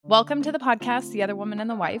Welcome to the podcast, The Other Woman and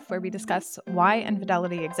the Wife, where we discuss why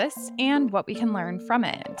infidelity exists and what we can learn from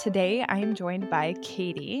it. Today, I am joined by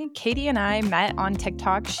Kaity. Kaity and I met on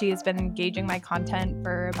TikTok. She has been engaging my content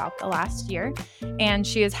for about the last year, and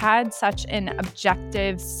she has had such an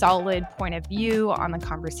objective, solid point of view on the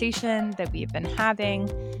conversation that we've been having.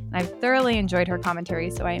 And I've thoroughly enjoyed her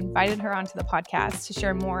commentary, so I invited her onto the podcast to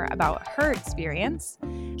share more about her experience.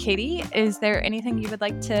 Kaity, is there anything you would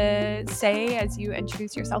like to say as you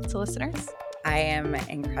introduce yourself to listeners? I am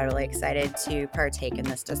incredibly excited to partake in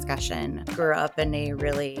this discussion. Grew up in a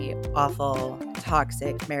really awful,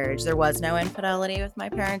 toxic marriage. There was no infidelity with my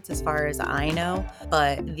parents as far as I know,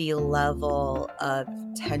 but the level of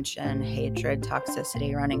tension, hatred,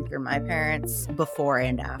 toxicity running through my parents before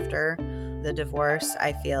and after the divorce,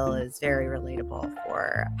 I feel is very relatable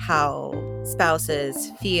for how spouses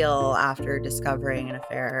feel after discovering an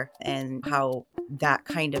affair and how that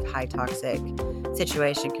kind of high toxic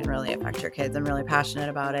situation can really affect your kids. I'm really passionate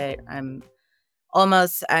about it. I'm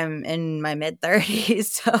in my mid-30s,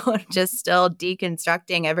 so I'm just still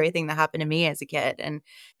deconstructing everything that happened to me as a kid. And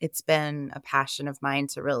it's been a passion of mine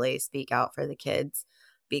to really speak out for the kids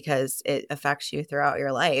because it affects you throughout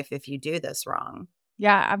your life if you do this wrong.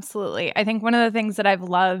 Yeah, absolutely. I think one of the things that I've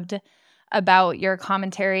loved about your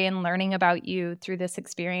commentary and learning about you through this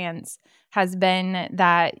experience has been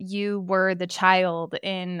that you were the child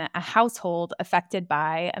in a household affected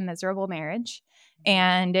by a miserable marriage.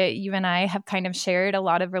 And you and I have kind of shared a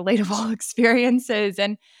lot of relatable experiences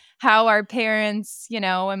and how our parents,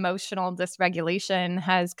 emotional dysregulation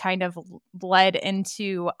has kind of led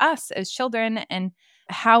into us as children and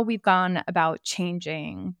how we've gone about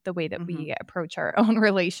changing the way that we approach our own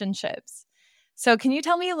relationships. So can you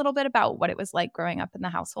tell me a little bit about what it was like growing up in the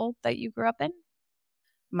household that you grew up in?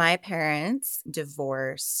 My parents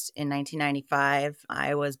divorced in 1995.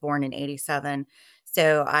 I was born in 87.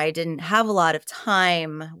 So I didn't have a lot of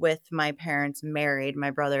time with my parents married.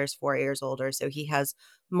 My brother is 4 years older, so he has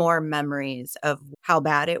more memories of how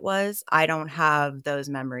bad it was. I don't have those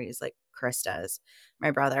memories like Chris does,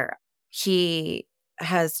 my brother. He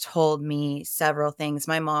has told me several things.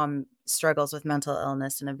 My mom struggles with mental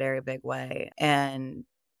illness in a very big way. And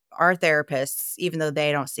our therapists, even though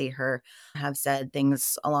they don't see her, have said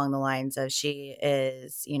things along the lines of she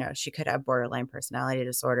is, she could have borderline personality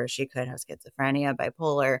disorder. She could have schizophrenia,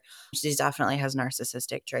 bipolar. She definitely has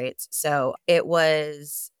narcissistic traits. So it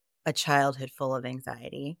was a childhood full of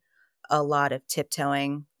anxiety, a lot of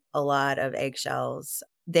tiptoeing, a lot of eggshells.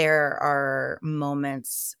 There are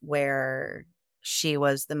moments where she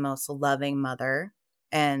was the most loving mother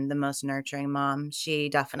and the most nurturing mom. She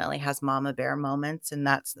definitely has mama bear moments, and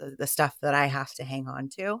that's the stuff that I have to hang on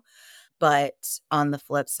to. But on the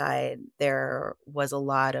flip side, there was a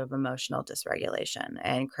lot of emotional dysregulation,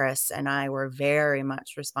 and Chris and I were very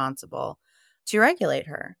much responsible to regulate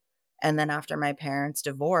her. And then after my parents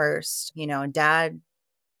divorced, Dad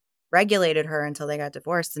regulated her until they got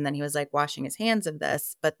divorced, and then he was like washing his hands of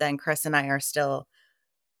this. But then Chris and I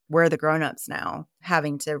we're the grownups now,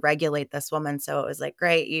 having to regulate this woman. So it was like,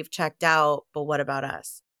 great, you've checked out, but what about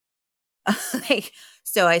us?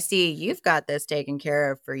 So I see you've got this taken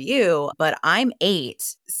care of for you, but I'm 8.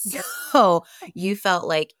 So you felt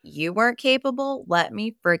like you weren't capable. Let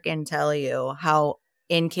me freaking tell you how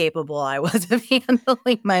incapable I was of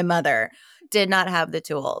handling my mother. Did not have the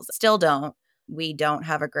tools. Still don't. We don't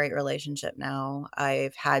have a great relationship now.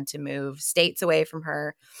 I've had to move states away from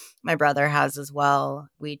her. My brother has as well.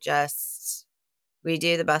 We do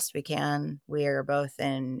the best we can. We are both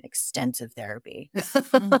in extensive therapy.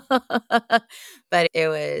 But it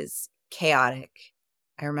was chaotic.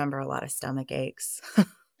 I remember a lot of stomach aches.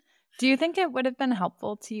 Do you think it would have been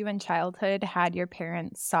helpful to you in childhood had your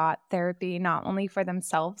parents sought therapy not only for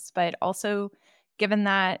themselves, but also given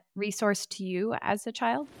that resource to you as a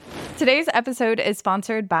child? Today's episode is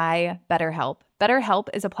sponsored by BetterHelp. BetterHelp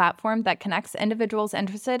is a platform that connects individuals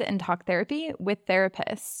interested in talk therapy with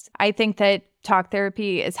therapists. I think that talk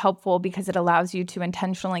therapy is helpful because it allows you to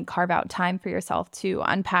intentionally carve out time for yourself to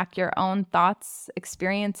unpack your own thoughts,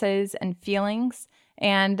 experiences, and feelings,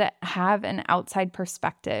 and have an outside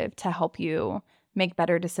perspective to help you make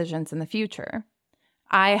better decisions in the future.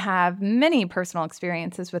 I have many personal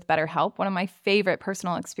experiences with BetterHelp. One of my favorite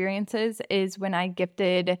personal experiences is when I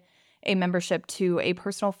gifted a membership to a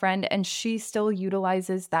personal friend, and she still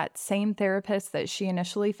utilizes that same therapist that she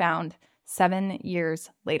initially found 7 years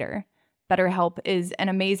later. BetterHelp is an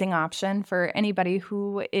amazing option for anybody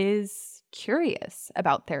who is curious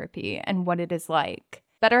about therapy and what it is like.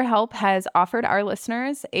 BetterHelp has offered our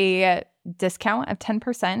listeners a discount of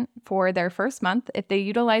 10% for their first month if they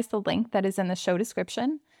utilize the link that is in the show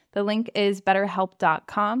description. The link is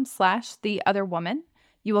betterhelp.com/theotherwoman.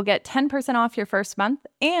 You will get 10% off your first month,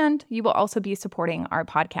 and you will also be supporting our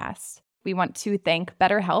podcast. We want to thank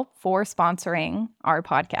BetterHelp for sponsoring our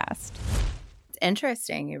podcast. It's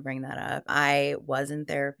interesting you bring that up. I was in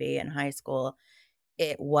therapy in high school.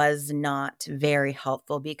 It was not very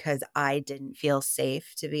helpful because I didn't feel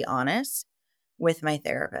safe, to be honest, with my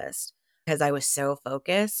therapist because I was so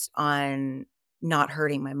focused on not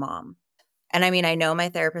hurting my mom. And I mean, I know my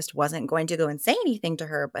therapist wasn't going to go and say anything to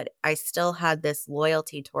her, but I still had this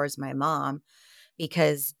loyalty towards my mom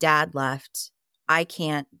because dad left. I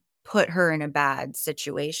can't put her in a bad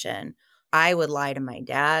situation. I would lie to my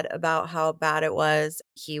dad about how bad it was.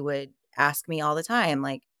 He would ask me all the time,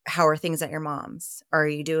 like, how are things at your mom's? Are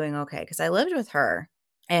you doing okay? Because I lived with her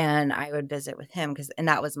and I would visit with him and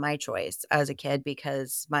that was my choice as a kid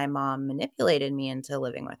because my mom manipulated me into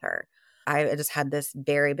living with her. I just had this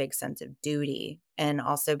very big sense of duty and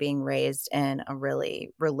also being raised in a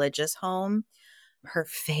really religious home. Her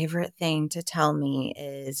favorite thing to tell me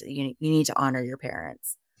is you need to honor your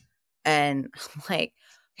parents. And I'm like,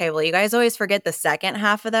 okay, well, you guys always forget the second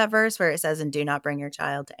half of that verse where it says, and do not bring your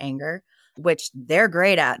child to anger, which they're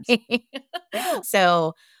great at.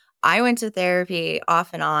 So I went to therapy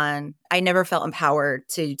off and on. I never felt empowered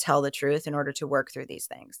to tell the truth in order to work through these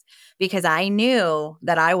things because I knew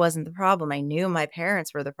that I wasn't the problem. I knew my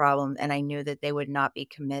parents were the problem and I knew that they would not be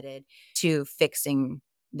committed to fixing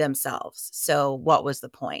themselves. So what was the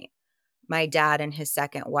point? My dad and his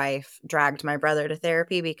second wife dragged my brother to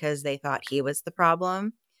therapy because they thought he was the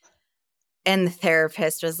problem. And the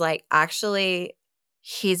therapist was like, actually,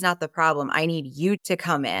 he's not the problem. I need you to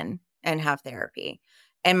come in and have therapy.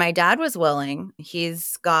 And my dad was willing.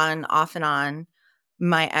 He's gone off and on.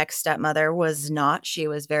 My ex-stepmother was not. She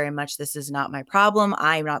was very much, this is not my problem.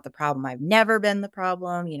 I'm not the problem. I've never been the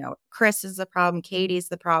problem. You know, Chris is the problem. Katie's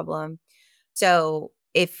the problem. So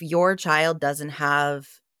if your child doesn't have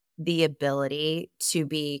the ability to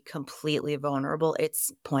be completely vulnerable,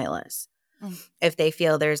 it's pointless. If they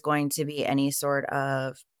feel there's going to be any sort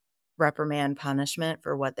of reprimand punishment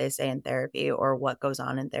for what they say in therapy or what goes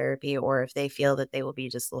on in therapy, or if they feel that they will be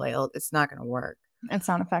disloyal, it's not going to work. It's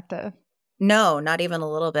not effective. No, not even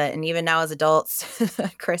a little bit. And even now as adults,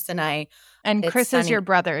 Chris and I. And Chris is your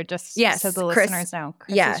brother, just yes, so the listeners know.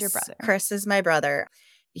 Chris is your brother. Chris is my brother.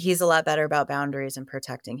 He's a lot better about boundaries and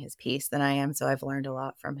protecting his peace than I am. So I've learned a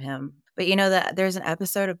lot from him. But you know that there's an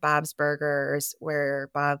episode of Bob's Burgers where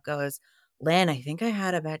Bob goes, Lynn, I think I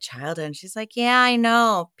had a bad childhood. And she's like, yeah, I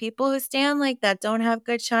know. People who stand like that don't have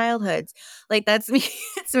good childhoods. Like, that's me.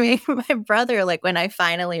 It's me and my brother. Like, when I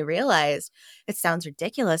finally realized, it sounds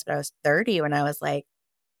ridiculous, but I was 30 when I was like,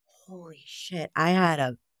 holy shit, I had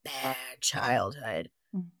a bad childhood.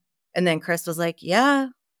 And then Chris was like, yeah,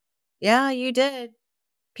 you did.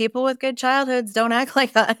 People with good childhoods don't act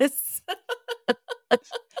like us.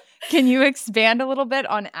 Can you expand a little bit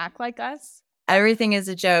on act like us? Everything is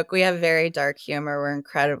a joke. We have very dark humor. We're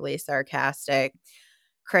incredibly sarcastic.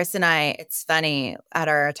 Chris and I, it's funny, at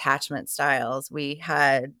our attachment styles, we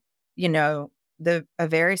had, you know, a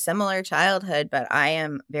very similar childhood, but I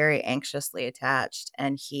am very anxiously attached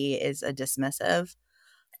and he is a dismissive.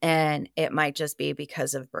 And it might just be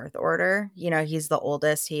because of birth order. You know, he's the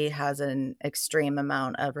oldest. He has an extreme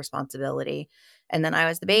amount of responsibility. And then I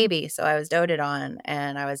was the baby. So I was doted on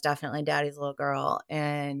and I was definitely daddy's little girl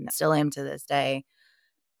and still am to this day.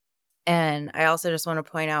 And I also just want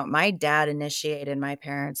to point out my dad initiated my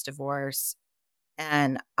parents' divorce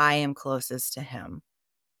and I am closest to him.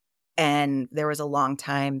 And there was a long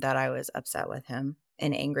time that I was upset with him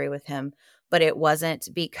and angry with him. But it wasn't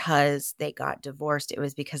because they got divorced. It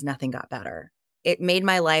was because nothing got better. It made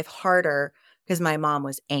my life harder because my mom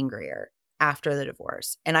was angrier after the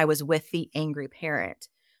divorce. And I was with the angry parent.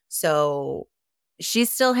 So she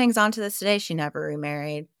still hangs on to this today. She never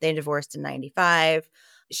remarried. They divorced in 95.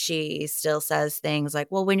 She still says things like,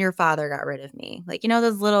 well, when your father got rid of me, like, you know,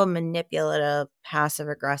 those little manipulative, passive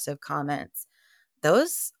aggressive comments.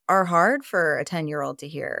 Those are hard for a 10-year-old to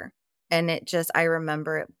hear. And I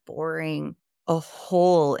remember it boring a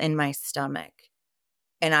hole in my stomach.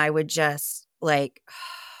 And I would just like,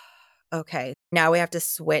 okay, now we have to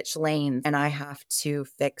switch lanes and I have to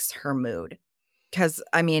fix her mood. Because,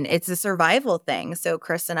 I mean, it's a survival thing. So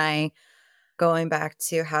Chris and I, going back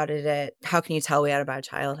to how can you tell we had a bad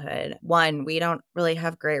childhood? One, we don't really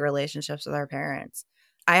have great relationships with our parents.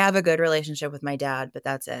 I have a good relationship with my dad, but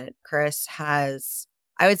that's it.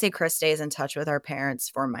 I would say Chris stays in touch with our parents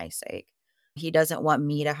for my sake. He doesn't want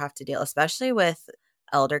me to have to deal, especially with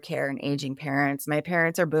elder care and aging parents. My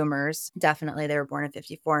parents are boomers. Definitely. They were born in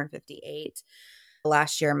 54 and 58.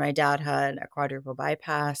 Last year, my dad had a quadruple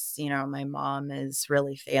bypass. My mom is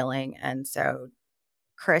really failing. And so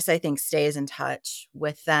Chris, I think, stays in touch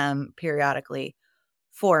with them periodically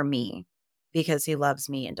for me because he loves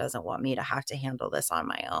me and doesn't want me to have to handle this on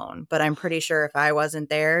my own. But I'm pretty sure if I wasn't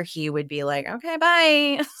there, he would be like, okay,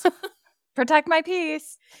 bye. Protect my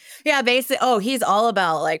peace. Yeah, basically. Oh, he's all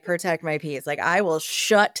about like protect my peace. Like, I will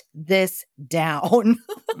shut this down.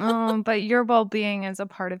 Oh, but your well-being is a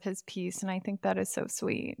part of his peace, and I think that is so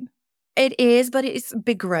sweet. It is, but it's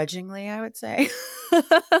begrudgingly, I would say.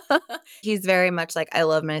 He's very much like, I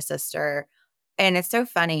love my sister. And it's so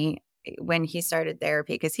funny when he started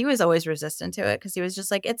therapy because he was always resistant to it because he was just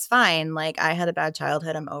like, it's fine. Like, I had a bad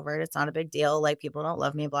childhood. I'm over it. It's not a big deal. Like, people don't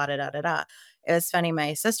love me, blah, da, da, da, da. It was funny.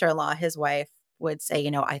 My sister-in-law, his wife, would say,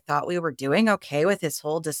 I thought we were doing okay with this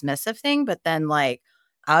whole dismissive thing. But then, like,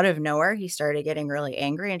 out of nowhere, he started getting really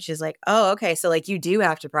angry. And she's like, oh, okay. So, like, you do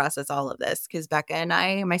have to process all of this because Becca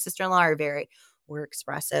and my sister-in-law we're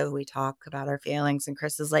expressive. We talk about our feelings. And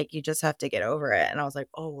Chris is like, you just have to get over it. And I was like,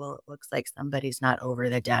 oh, well, it looks like somebody's not over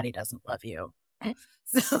that daddy doesn't love you.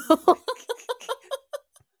 So,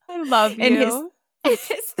 I love and his, you.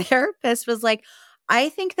 his therapist was like, I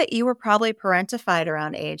think that you were probably parentified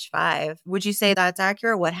around age 5. Would you say that's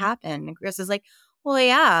accurate? What happened? And Chris is like, well,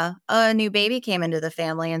 yeah, a new baby came into the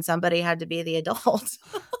family and somebody had to be the adult.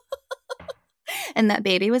 And that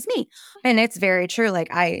baby was me. And it's very true. Like,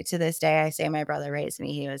 to this day, I say my brother raised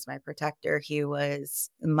me. He was my protector. He was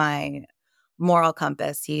my moral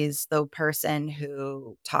compass. He's the person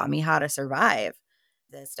who taught me how to survive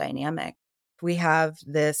this dynamic. We have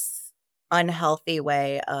this unhealthy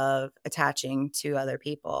way of attaching to other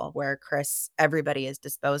people where Chris, everybody is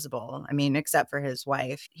disposable. I mean, except for his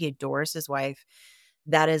wife. He adores his wife.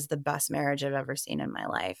 That is the best marriage I've ever seen in my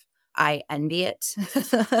life. I envy it.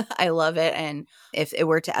 I love it. And if it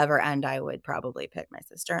were to ever end, I would probably pick my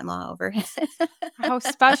sister-in-law over him. How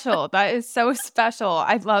special. That is so special.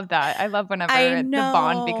 I love that. I love I whenever the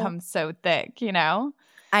bond know. becomes so thick, you know?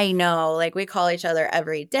 I know. Like, we call each other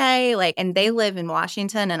every day. Like, and they live in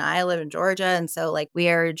Washington and I live in Georgia. And so, like, we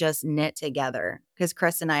are just knit together because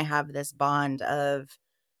Chris and I have this bond of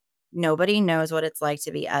nobody knows what it's like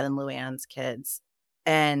to be Ed and Luann's kids.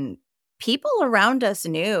 And people around us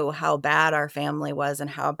knew how bad our family was and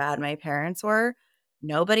how bad my parents were.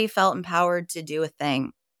 Nobody felt empowered to do a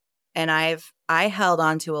thing. And I held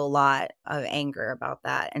on to a lot of anger about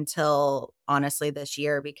that until honestly this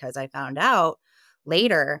year because I found out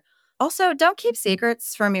later. Also, don't keep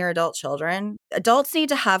secrets from your adult children. Adults need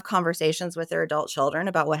to have conversations with their adult children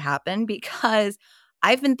about what happened because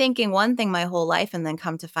I've been thinking one thing my whole life and then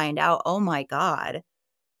come to find out, oh my God,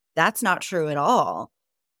 that's not true at all.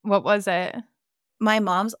 What was it? My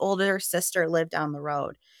mom's older sister lived down the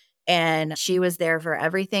road and she was there for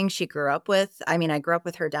everything she grew up with. I mean, I grew up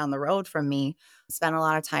with her down the road from me, spent a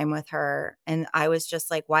lot of time with her. And I was just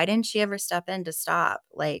like, why didn't she ever step in to stop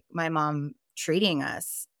like my mom treating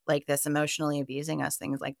us like this, emotionally abusing us,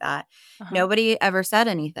 things like that? Uh-huh. Nobody ever said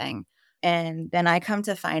anything. And then I come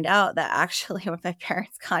to find out that actually when my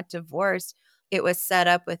parents got divorced, it was set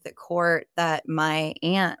up with the court that my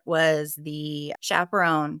aunt was the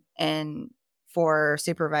chaperone and for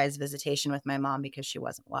supervised visitation with my mom because she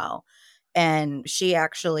wasn't well. And she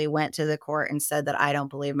actually went to the court and said that I don't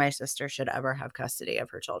believe my sister should ever have custody of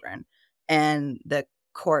her children. And the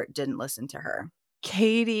court didn't listen to her.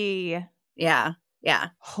 Kaity. Yeah. Yeah.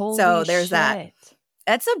 So Holy there's that. shit.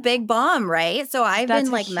 That's a big bomb, right? So I've That's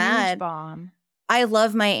been a like huge mad. bomb. I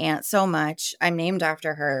love my aunt so much. I'm named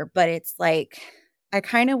after her, but it's like I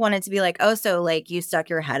kind of wanted to be like, oh, so like you stuck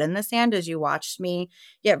your head in the sand as you watched me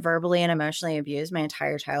get verbally and emotionally abused my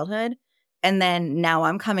entire childhood. And then now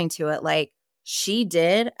I'm coming to it like she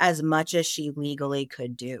did as much as she legally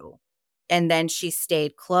could do. And then she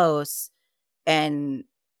stayed close and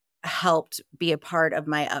helped be a part of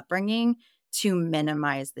my upbringing to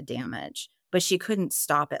minimize the damage, but she couldn't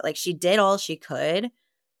stop it. Like she did all she could.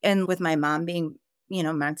 And with my mom being,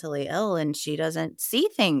 mentally ill and she doesn't see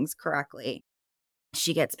things correctly,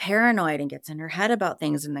 she gets paranoid and gets in her head about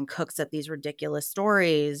things and then cooks up these ridiculous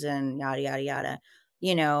stories and yada, yada, yada.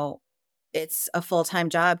 You know, it's a full-time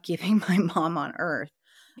job keeping my mom on earth.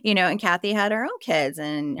 And Kathy had her own kids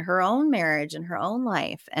and her own marriage and her own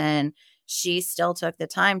life. And she still took the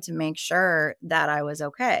time to make sure that I was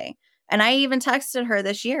okay. And I even texted her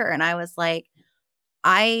this year and I was like,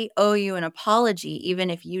 I owe you an apology, even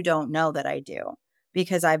if you don't know that I do,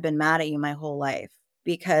 because I've been mad at you my whole life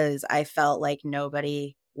because I felt like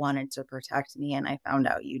nobody wanted to protect me. And I found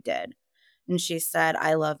out you did. And she said,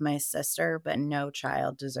 I love my sister, but no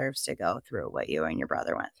child deserves to go through what you and your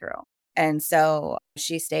brother went through. And so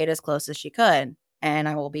she stayed as close as she could. And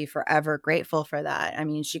I will be forever grateful for that. I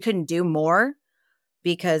mean, she couldn't do more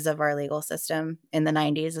because of our legal system in the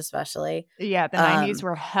 90s, especially. Yeah, the 90s Um,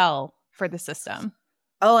 were hell for the system.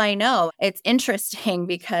 oh, I know. It's interesting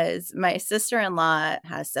because my sister in law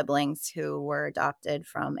has siblings who were adopted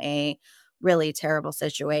from a really terrible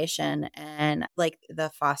situation. And like the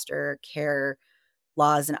foster care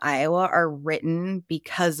laws in Iowa are written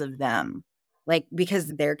because of them. Like, because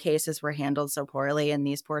their cases were handled so poorly and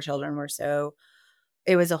these poor children were so,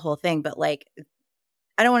 it was a whole thing. But like,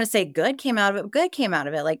 I don't want to say good came out of it, but good came out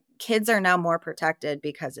of it. Like, kids are now more protected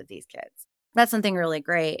because of these kids. That's something really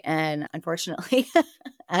great. And unfortunately,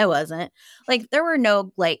 I wasn't. Like, there were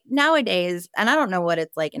no, like, nowadays, and I don't know what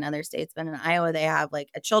it's like in other states, but in Iowa, they have like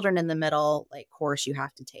a children in the middle, like, course you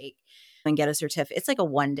have to take and get a certificate. It's like a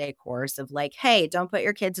 1 day course of like, hey, don't put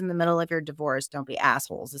your kids in the middle of your divorce. Don't be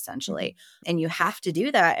assholes, Mhm. essentially. And you have to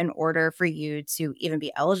do that in order for you to even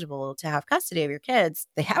be eligible to have custody of your kids.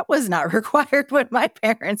 That was not required when my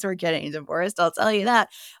parents were getting divorced. I'll tell you that.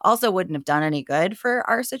 Also, wouldn't have done any good for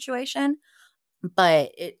our situation,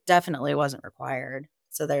 but it definitely wasn't required.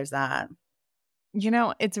 So there's that. You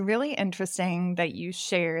know, it's really interesting that you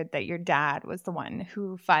shared that your dad was the one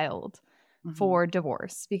who filed Hmm. for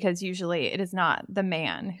divorce because usually it is not the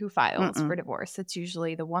man who files for Mm-mm. divorce, it's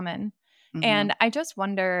usually the woman. Hmm. And I just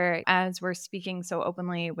wonder, as we're speaking so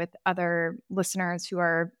openly with other listeners who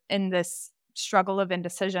are in this struggle of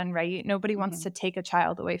indecision, right? Nobody wants Hmm. to take a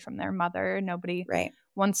child away from their mother. Nobody Right.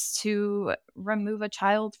 wants to remove a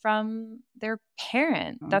child from their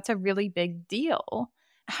parent. Mhm. That's a really big deal.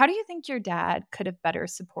 How do you think your dad could have better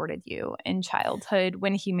supported you in childhood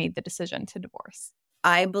when he made the decision to divorce?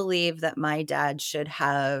 I believe that my dad should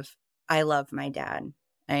have, I love my dad.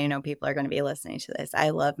 I know people are going to be listening to this. I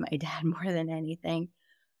love my dad more than anything,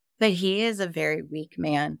 but he is a very weak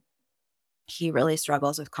man. He really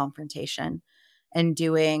struggles with confrontation and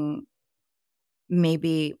doing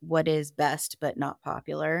maybe what is best, but not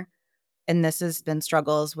popular. And this has been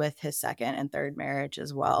struggles with his second and third marriage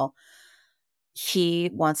as well. He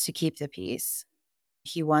wants to keep the peace.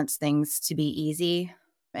 He wants things to be easy,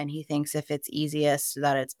 and he thinks if it's easiest,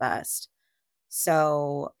 that it's best.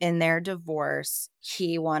 So in their divorce,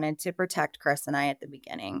 he wanted to protect Chris and I at the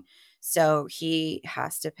beginning. So he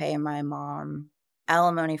has to pay my mom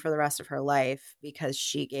alimony for the rest of her life because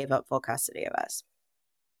she gave up full custody of us.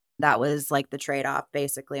 That was like the trade off.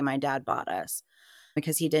 Basically, my dad bought us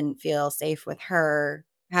because he didn't feel safe with her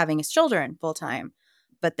having his children full time.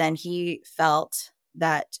 But then he felt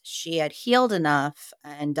that she had healed enough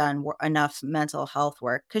and done enough mental health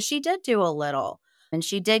work because she did do a little and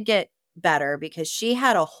she did get better because she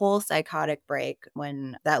had a whole psychotic break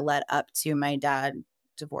when that led up to my dad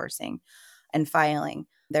divorcing and filing.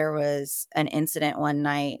 There was an incident one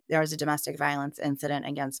night. There was a domestic violence incident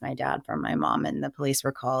against my dad from my mom, and the police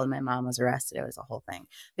were called, and my mom was arrested. It was a whole thing.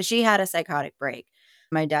 But she had a psychotic break.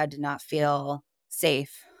 My dad did not feel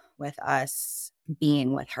safe with us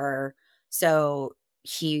being with her. So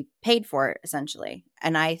he paid for it essentially.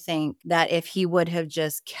 And I think that if he would have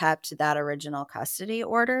just kept that original custody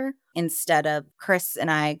order instead of Chris and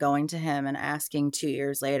I going to him and asking 2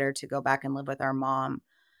 years later to go back and live with our mom,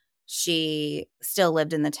 she still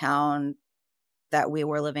lived in the town that we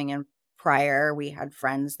were living in prior. We had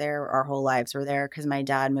friends there. Our whole lives were there because my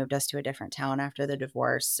dad moved us to a different town after the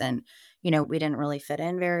divorce. And, we didn't really fit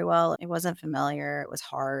in very well. It wasn't familiar. It was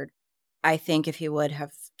hard. I think if he would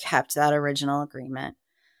have kept that original agreement.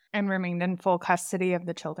 And remained in full custody of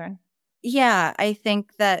the children? Yeah, I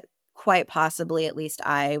think that quite possibly, at least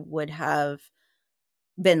I would have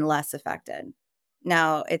been less affected.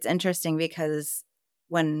 Now, it's interesting because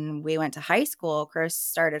when we went to high school, Chris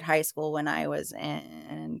started high school when I was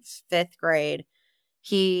in fifth grade.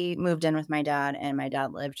 He moved in with my dad, and my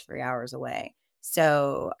dad lived 3 hours away.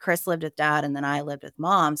 So Chris lived with dad, and then I lived with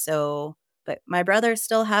mom. So, but my brother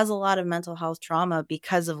still has a lot of mental health trauma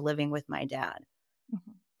because of living with my dad. Mhm.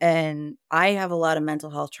 And I have a lot of mental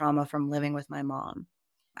health trauma from living with my mom.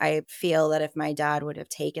 I feel that if my dad would have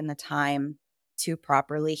taken the time to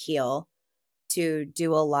properly heal, to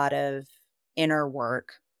do a lot of inner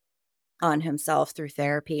work on himself through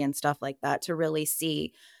therapy and stuff like that, to really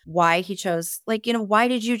see why he chose, like, why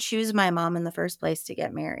did you choose my mom in the first place to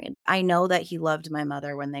get married? I know that he loved my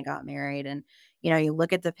mother when they got married. And, you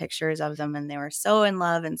look at the pictures of them and they were so in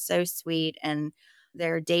love and so sweet. And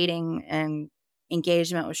their dating and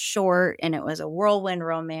engagement was short and it was a whirlwind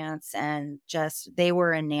romance. And just they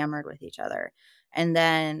were enamored with each other. And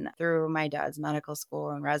then through my dad's medical school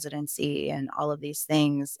and residency and all of these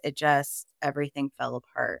things, everything fell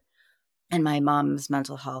apart, and my mom's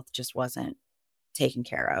mental health just wasn't taken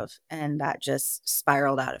care of. And that just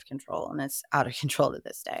spiraled out of control. And it's out of control to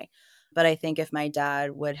this day. But I think if my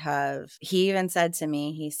dad would have, he even said to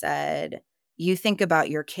me, he said, you think about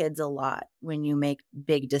your kids a lot when you make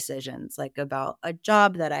big decisions, like about a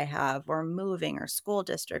job that I have or moving or school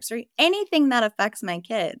districts or anything that affects my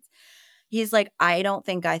kids. He's like, I don't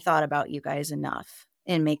think I thought about you guys enough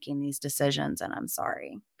in making these decisions. And I'm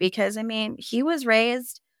sorry. Because I mean, he was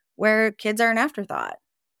raised where kids are an afterthought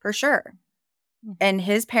for sure. And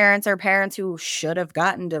his parents are parents who should have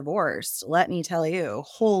gotten divorced. Let me tell you,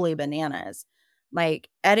 holy bananas. Like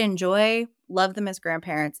Ed and Joy, love them as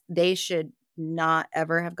grandparents. They should not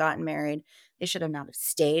ever have gotten married. They should have not have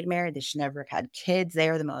stayed married. They should never have had kids. They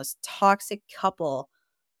are the most toxic couple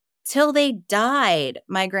till they died.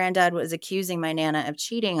 My granddad was accusing my Nana of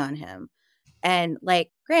cheating on him. And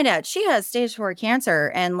like, granddad, she has stage 4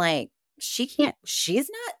 cancer and like, she's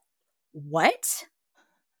not, what?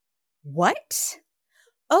 What?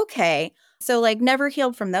 Okay. So like never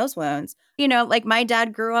healed from those wounds. You know, like my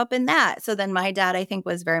dad grew up in that. So then my dad, I think,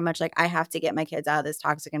 was very much like, I have to get my kids out of this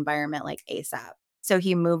toxic environment like ASAP. So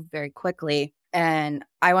he moved very quickly. And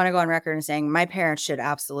I want to go on record and saying my parents should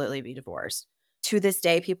absolutely be divorced. To this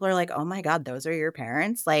day, people are like, oh my God, those are your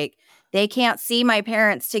parents? Like they can't see my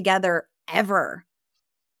parents together ever.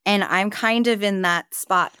 And I'm kind of in that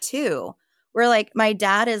spot too, where like my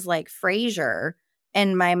dad is like Frasier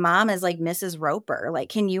and my mom is like Mrs. Roper. Like,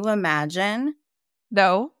 can you imagine?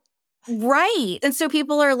 No. Right. And so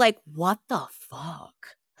people are like, what the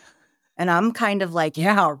fuck? And I'm kind of like,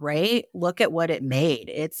 yeah, right. Look at what it made.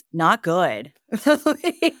 It's not good.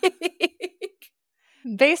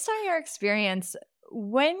 Based on your experience,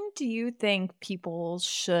 when do you think people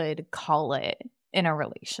should call it in a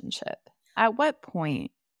relationship? At what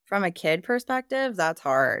point? From a kid perspective, that's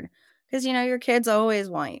hard. Because, you know, your kids always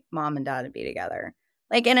want mom and dad to be together.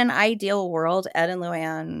 Like in an ideal world, Ed and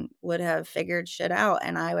Luann would have figured shit out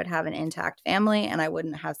and I would have an intact family and I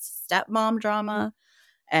wouldn't have stepmom drama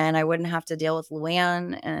and I wouldn't have to deal with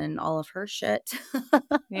Luann and all of her shit.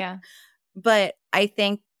 Yeah. But I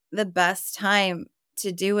think the best time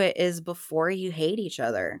to do it is before you hate each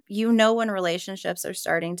other. You know when relationships are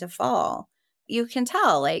starting to fall. You can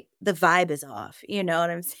tell, like, the vibe is off. You know what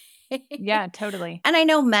I'm saying? Yeah, totally. And I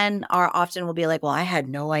know men are often will be like, well, I had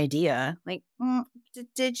no idea. Like,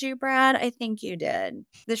 did you, Brad? I think you did.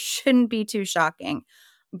 This shouldn't be too shocking.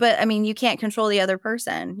 But I mean, you can't control the other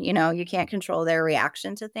person. You know, you can't control their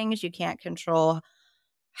reaction to things. You can't control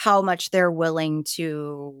how much they're willing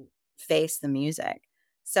to face the music.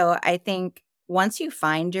 So I think once you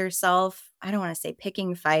find yourself, I don't want to say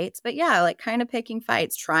picking fights, but yeah, like kind of picking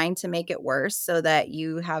fights, trying to make it worse so that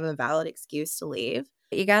you have a valid excuse to leave.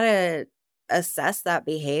 You got to assess that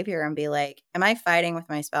behavior and be like, am I fighting with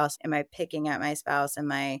my spouse? Am I picking at my spouse?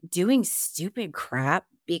 Am I doing stupid crap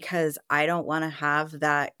because I don't want to have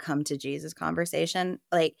that come to Jesus conversation?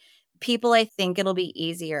 Like people, I think it'll be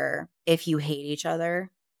easier if you hate each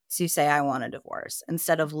other to say, I want a divorce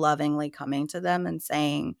instead of lovingly coming to them and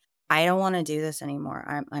saying, I don't want to do this anymore.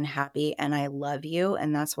 I'm unhappy and I love you.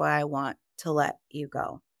 And that's why I want to let you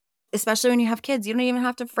go. Especially when you have kids, you don't even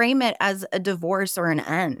have to frame it as a divorce or an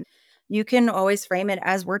end. You can always frame it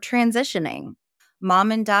as we're transitioning. Mom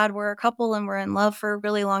and dad were a couple and were in love for a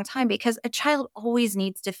really long time because a child always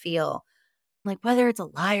needs to feel like, whether it's a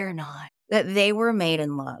lie or not, that they were made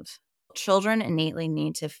in love. Children innately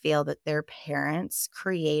need to feel that their parents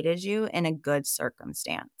created you in a good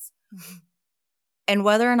circumstance. Mm-hmm. And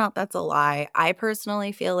whether or not that's a lie, I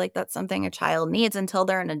personally feel like that's something a child needs until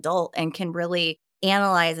they're an adult and can really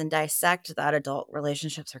analyze and dissect that adult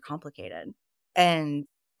relationships are complicated. And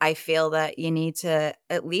I feel that you need to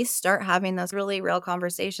at least start having those really real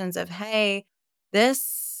conversations of, hey,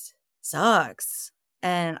 this sucks.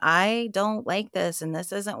 And I don't like this. And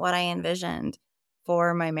this isn't what I envisioned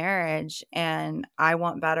for my marriage. And I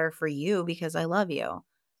want better for you because I love you.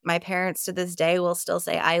 My parents to this day will still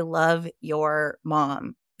say, I love your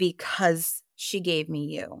mom because she gave me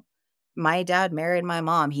you. My dad married my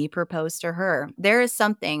mom. He proposed to her. There is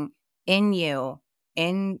something in you,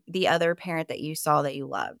 in the other parent that you saw that you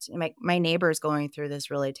loved. My neighbor's going through this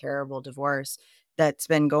really terrible divorce that's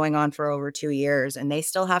been going on for over 2 years, and they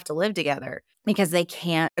still have to live together because they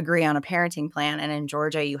can't agree on a parenting plan. And in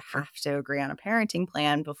Georgia, you have to agree on a parenting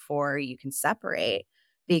plan before you can separate,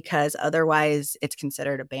 because otherwise it's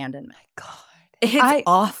considered abandonment. God. It's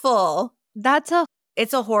awful. That's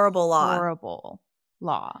It's a horrible law. horrible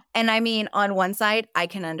law. And I mean, on one side, I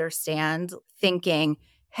can understand thinking,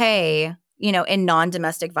 hey, you know, in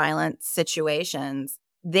non-domestic violence situations,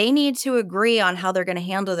 They need to agree on how they're going to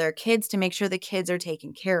handle their kids to make sure the kids are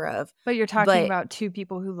taken care of. But you're talking But about two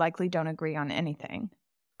people who likely don't agree on anything.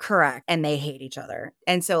 correct. And they hate each other.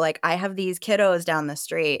 And so, like, I have these kiddos down the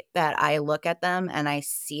street that I look at them and I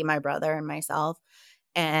see my brother and myself.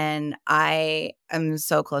 And I am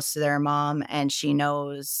so close to their mom, and she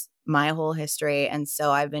knows my whole history. And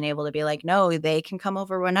so I've been able to be like, no, they can come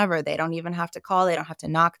over whenever. They don't even have to call. They don't have to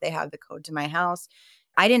knock. They have the code to my house.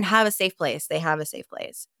 I didn't have a safe place. They have a safe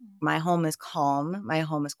place. My home is calm. My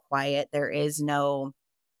home is quiet. There is no,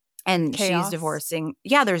 and she's Chaos. divorcing.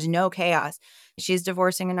 Yeah, there's no chaos. She's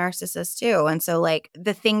divorcing a narcissist too. And so, like,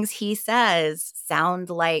 the things he says sound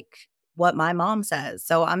like what my mom says.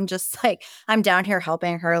 So I'm just like, I'm down here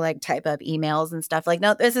helping her like type up emails and stuff. Like,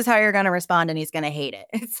 no, this is how you're going to respond, and he's going to hate it.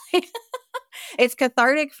 It's like, it's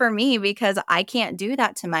cathartic for me because I can't do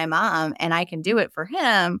that to my mom, and I can do it for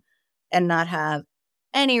him and not have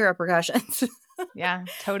any repercussions. Yeah,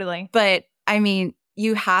 totally. But I mean,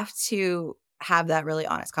 you have to have that really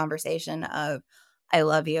honest conversation of, I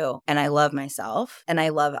love you and I love myself and I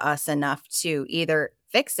love us enough to either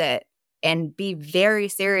fix it and be very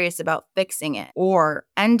serious about fixing it or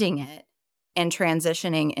ending it and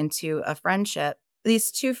transitioning into a friendship.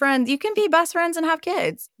 These two friends, you can be best friends and have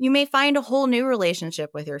kids. You may find a whole new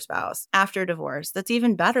relationship with your spouse after divorce that's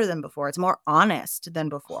even better than before. It's more honest than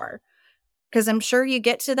before. Because I'm sure you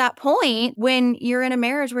get to that point when you're in a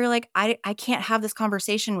marriage where you're like, I can't have this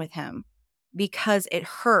conversation with him because it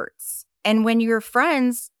hurts. And when you're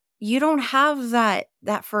friends, you don't have that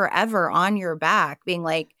forever on your back being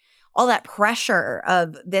like all that pressure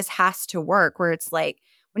of this has to work, where it's like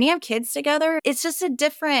when you have kids together, it's just a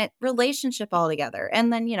different relationship altogether.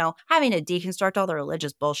 And then, having to deconstruct all the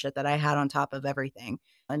religious bullshit that I had on top of everything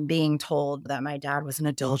and being told that my dad was an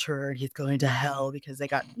adulterer and he's going to hell because they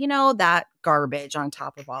got, that garbage on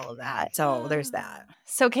top of all of that. So there's that.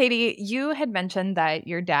 So, Kaity, you had mentioned that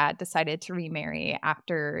your dad decided to remarry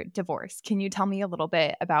after divorce. Can you tell me a little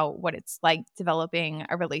bit about what it's like developing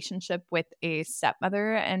a relationship with a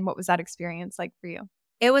stepmother, and what was that experience like for you?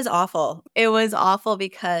 It was awful. It was awful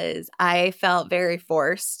because I felt very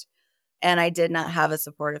forced and I did not have a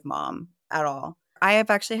supportive mom at all. I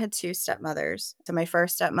have actually had two stepmothers. So my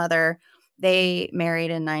first stepmother, they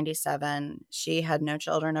married in 97. She had no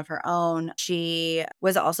children of her own. She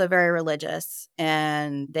was also very religious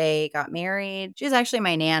and they got married. She was actually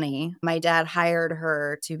my nanny. My dad hired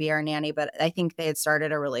her to be our nanny, but I think they had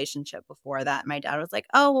started a relationship before that. My dad was like,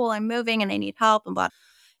 oh, well, I'm moving and I need help and blah.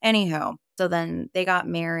 Anywho, so then they got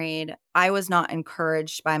married. I was not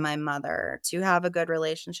encouraged by my mother to have a good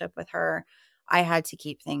relationship with her. I had to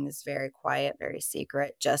keep things very quiet, very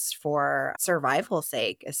secret, just for survival's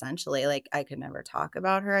sake, essentially. Like, I could never talk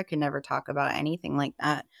about her. I could never talk about anything like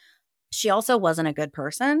that. She also wasn't a good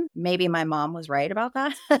person. Maybe my mom was right about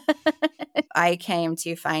that. I came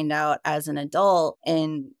to find out as an adult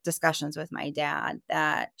in discussions with my dad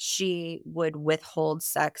that she would withhold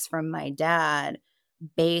sex from my dad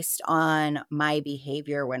based on my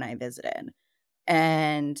behavior when I visited.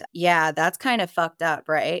 And yeah, that's kind of fucked up,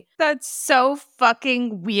 right? That's so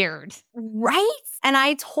fucking weird. Right? And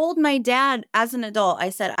I told my dad as an adult, I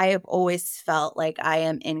said, I have always felt like I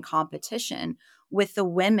am in competition with the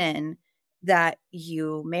women that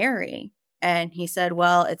you marry. And he said,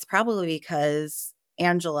 well, it's probably because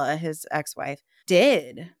Angela, his ex-wife,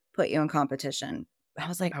 did put you in competition. I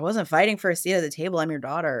was like, I wasn't fighting for a seat at the table. I'm your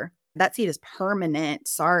daughter. That seat is permanent.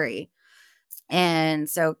 Sorry. And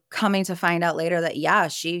so coming to find out later that, yeah,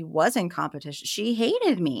 she was in competition. She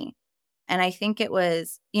hated me. And I think it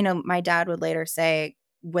was, my dad would later say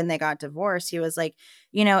when they got divorced, he was like,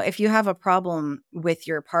 if you have a problem with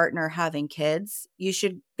your partner having kids, you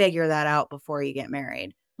should figure that out before you get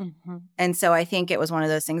married. Mm-hmm. And so I think it was one of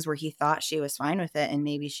those things where he thought she was fine with it and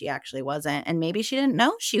maybe she actually wasn't. And maybe she didn't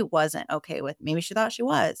know she wasn't okay with it. Maybe she thought she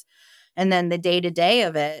was. And then the day-to-day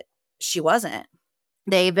of it, she wasn't.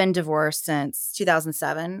 They've been divorced since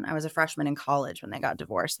 2007. I was a freshman in college when they got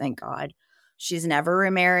divorced, thank God. She's never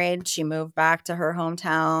remarried. She moved back to her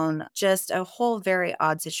hometown. Just a whole very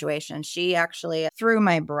odd situation. She actually threw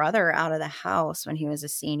my brother out of the house when he was a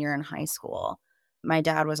senior in high school. My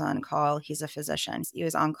dad was on call. He's a physician. He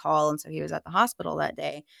was on call, and so he was at the hospital that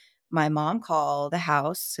day. My mom called the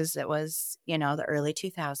house because it was, the early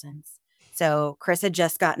 2000s. So Chris had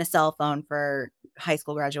just gotten a cell phone for high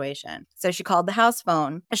school graduation. So she called the house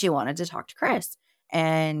phone. She wanted to talk to Chris.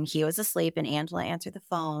 And he was asleep, and Angela answered the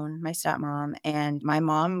phone, my stepmom. And my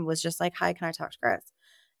mom was just like, hi, can I talk to Chris?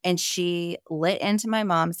 And she lit into my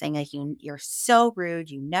mom saying, like, you're so rude.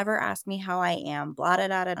 You never ask me how I am, blah, blah,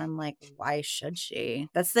 blah. I'm like, why should she?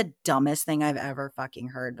 That's the dumbest thing I've ever fucking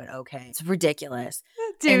heard, but okay. It's ridiculous.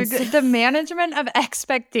 And Dude, so, the management of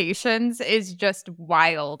expectations is just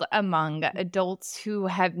wild among adults who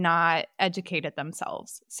have not educated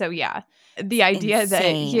themselves. So, yeah, the idea that,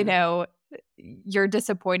 insane. you're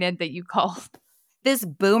disappointed that you called. This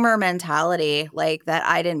boomer mentality, like that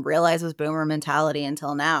I didn't realize was boomer mentality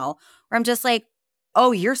until now, where I'm just like,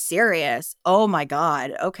 oh, you're serious. Oh my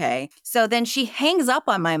God. Okay. So then she hangs up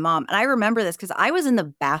on my mom. And I remember this because I was in the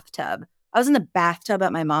bathtub. I was in the bathtub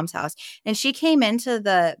at my mom's house and she came into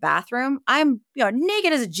the bathroom. I'm,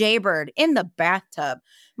 naked as a jaybird in the bathtub.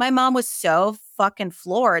 My mom was so fucking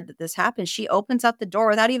floored that this happened. She opens up the door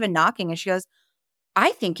without even knocking and she goes,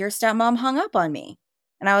 I think your stepmom hung up on me.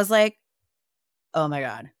 And I was like, oh my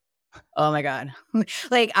God. Oh my God.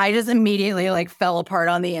 Like I just immediately like fell apart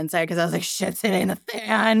on the inside because I was like, shit's hitting the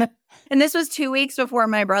fan. And this was 2 weeks before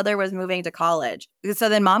my brother was moving to college. So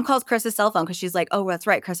then mom calls Chris's cell phone because she's like, oh, that's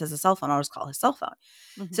right. Chris has a cell phone. I'll just call his cell phone.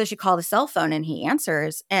 Mhm. So she called his cell phone and he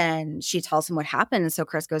answers and she tells him what happened. And so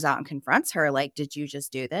Chris goes out and confronts her, like, did you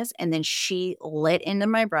just do this? And then she lit into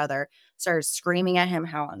my brother, started screaming at him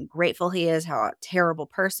how ungrateful he is, how a terrible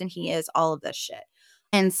person he is, all of this shit.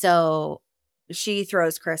 And so she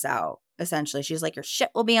throws Chris out. Essentially, she's like, your shit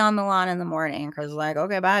will be on the lawn in the morning. And Chris is like,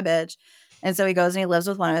 okay, bye, bitch. And so he goes and he lives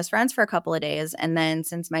with one of his friends for a couple of days. And then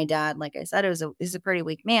since my dad, like I said, is a pretty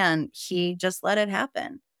weak man, he just let it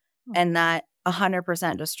happen. Oh. And that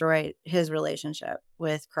 100% destroyed his relationship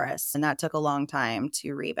with Chris. And that took a long time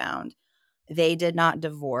to rebound. They did not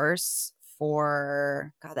divorce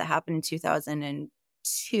for, God, that happened in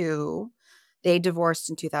 2002. They divorced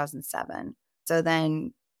in 2007. So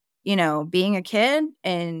then, being a kid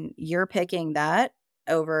and you're picking that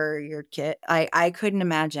over your kid, I couldn't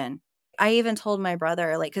imagine. I even told my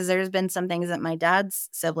brother, like, because there's been some things that my dad's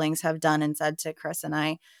siblings have done and said to Chris and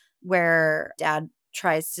I, where dad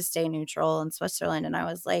tries to stay neutral in Switzerland. And I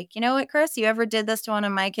was like, you know what, Chris, you ever did this to one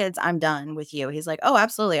of my kids, I'm done with you. He's like, oh,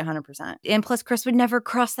 absolutely, 100%. And plus, Chris would never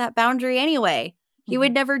cross that boundary anyway. He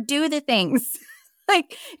would Mhm. never do the things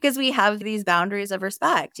like, because we have these boundaries of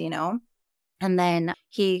respect. And then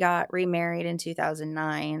he got remarried in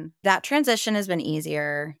 2009. That transition has been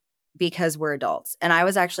easier because we're adults. And I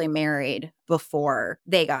was actually married before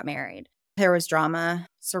they got married. There was drama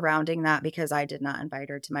surrounding that because I did not invite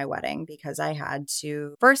her to my wedding because I had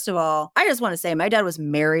to. First of all, I just want to say my dad was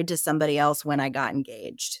married to somebody else when I got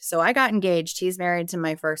engaged. So I got engaged. He's married to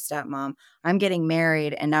my first stepmom. I'm getting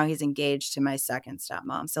married and now he's engaged to my second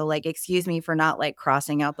stepmom. So like, excuse me for not like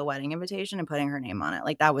crossing out the wedding invitation and putting her name on it.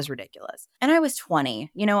 Like that was ridiculous. And I was 20.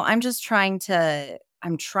 I'm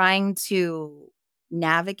trying to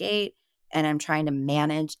navigate and I'm trying to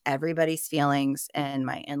manage everybody's feelings and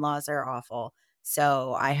my in-laws are awful.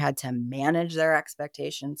 So I had to manage their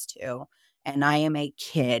expectations too. And I am a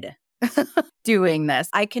kid doing this.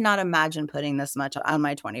 I cannot imagine putting this much on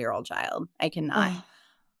my 20-year-old child. I cannot. Ugh.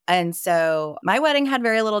 And so my wedding had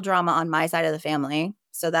very little drama on my side of the family.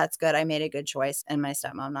 So that's good. I made a good choice in my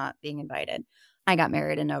stepmom not being invited. I got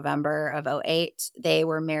married in November of '08. They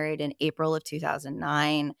were married in April of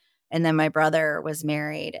 2009. And then my brother was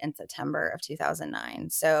married in September of 2009.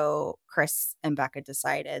 So Chris and Becca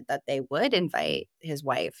decided that they would invite his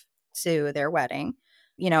wife to their wedding,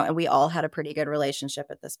 and we all had a pretty good relationship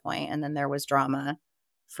at this point. And then there was drama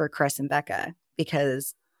for Chris and Becca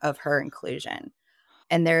because of her inclusion.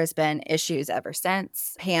 And there's been issues ever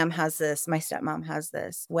since. My stepmom has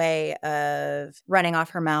this way of running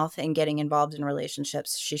off her mouth and getting involved in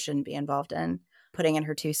relationships she shouldn't be involved in, putting in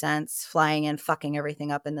her 2 cents, flying in, fucking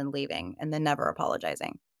everything up, and then leaving, and then never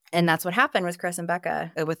apologizing. And that's what happened with Chris and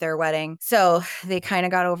Becca with their wedding. So they kind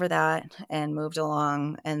of got over that and moved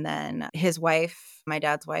along. And then his wife, my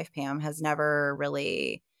dad's wife, Pam, has never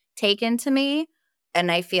really taken to me.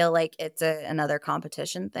 And I feel like it's another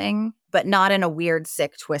competition thing, but not in a weird,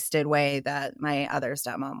 sick, twisted way that my other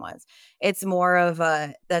stepmom was. It's more of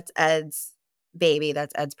that's Ed's baby,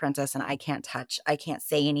 that's Ed's princess, and I can't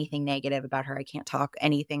say anything negative about her. I can't talk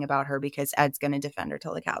anything about her because Ed's going to defend her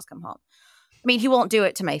till the cows come home. I mean, he won't do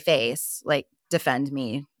it to my face, like defend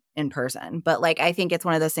me in person. But like, I think it's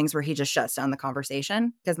one of those things where he just shuts down the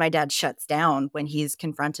conversation because my dad shuts down when he's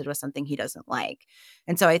confronted with something he doesn't like.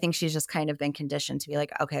 And so I think she's just kind of been conditioned to be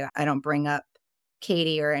like, okay, I don't bring up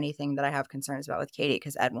Kaity or anything that I have concerns about with Kaity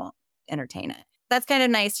because Ed won't entertain it. That's kind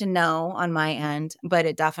of nice to know on my end, but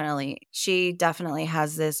she definitely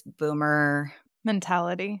has this boomer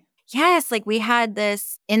Mentality. Yes, like we had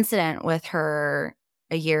this incident with her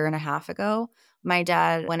a year and a half ago. My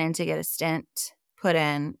dad went in to get a stent put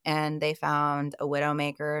in and they found a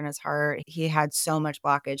widowmaker in his heart. He had so much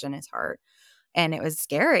blockage in his heart. And it was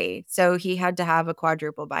scary. So he had to have a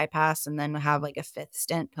quadruple bypass and then have like a fifth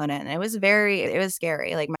stent put in. It was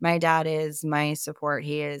scary. Like my dad is my support.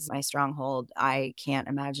 He is my stronghold. I can't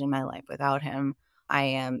imagine my life without him.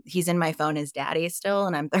 He's in my phone as daddy still,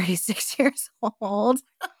 and I'm 36 years old.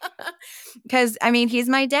 Because I mean, he's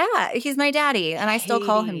my dad. He's my daddy, and I still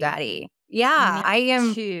call him Katie, daddy. Yeah, me I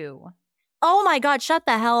am. too. Oh my God, shut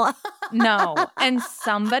the hell up. No, and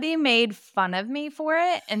somebody made fun of me for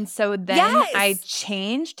it, and so then I Yes.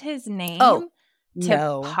 changed his Oh, name to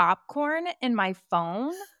no. Popcorn in my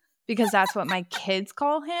phone because that's what my kids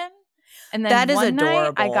call him. And then That is one night I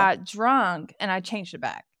adorable. got drunk and I changed it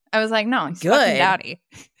back. I was like, no, he's fucking Good. daddy.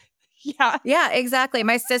 Yeah. Yeah, exactly.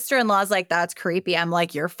 My sister-in-law's like, that's creepy. I'm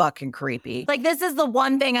like, you're fucking creepy. Like, this is the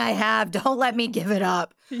one thing I have. Don't let me give it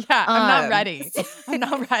up. Yeah, I'm not ready. I'm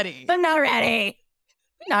not ready. I'm not ready.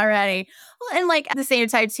 Not ready. Well, and like at the same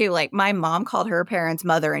time too, like my mom called her parents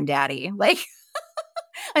mother and daddy. Like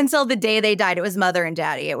until the day they died, it was mother and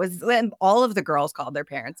daddy. It was and all of the girls called their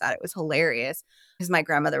parents that. It was hilarious because my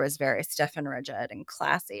grandmother was very stiff and rigid and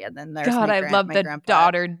classy. And then there's God, I love my the grandpa.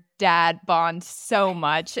 daughter-dad bond so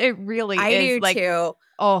much. It really I is do like, too.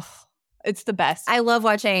 oh, it's the best. I love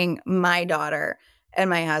watching my daughter and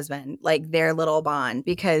my husband, like their little bond,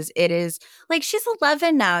 because it is like she's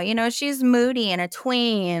 11 now, you know, she's moody and a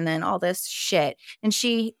tween and all this shit. And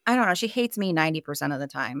I don't know, she hates me 90% of the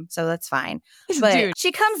time. So that's fine. But Dude,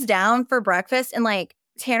 she comes down for breakfast and like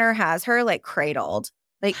Tanner has her like cradled.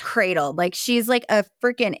 Like she's like a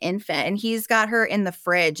freaking infant and he's got her in the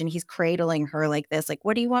fridge and he's cradling her like this. Like,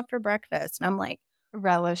 what do you want for breakfast? And I'm like,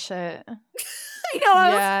 relish it. I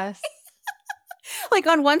know. Yes. Like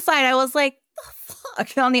on one side, I was like, the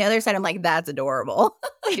fuck. And on the other side, I'm like, that's adorable.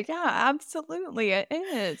 Yeah, absolutely. It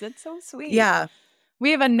is. It's so sweet. Yeah.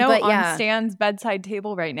 We have a note But on yeah. Stan's bedside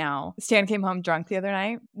table right now. Stan came home drunk the other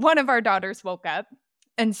night. One of our daughters woke up.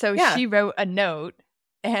 And so Yeah. she wrote a note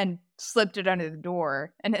and slipped it under the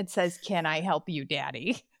door. And it says, "Can I help you,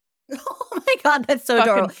 Daddy?" Oh my God, that's so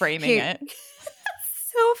Fucking adorable. framing it.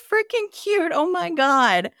 So freaking cute. Oh my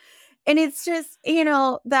God. And it's just, you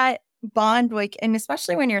know, that bond, like, and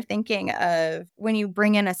especially when you're thinking of when you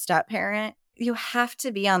bring in a step parent, you have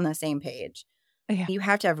to be on the same page. Yeah. You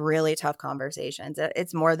have to have really tough conversations.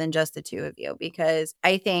 It's more than just the two of you, because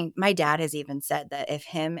I think my dad has even said that if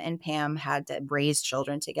him and Pam had to raise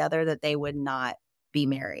children together, that they would not be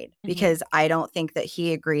married, because I don't think that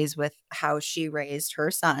he agrees with how she raised her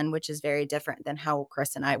son, which is very different than how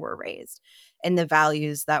Chris and I were raised and the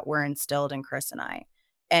values that were instilled in Chris and I.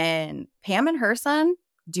 And Pam and her son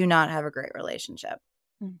do not have a great relationship.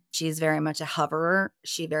 She's very much a hoverer.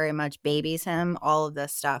 She very much babies him, all of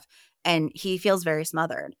this stuff. And he feels very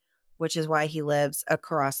smothered, which is why he lives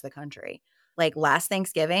across the country. Like last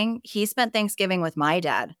Thanksgiving, he spent Thanksgiving with my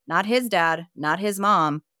dad, not his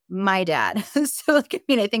mom, my dad. So, like, I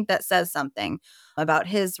mean, I think that says something about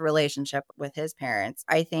his relationship with his parents.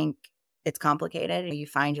 I think it's complicated. You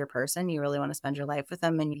find your person, you really want to spend your life with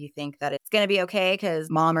them, and you think that it's going to be okay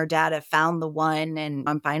because mom or dad have found the one and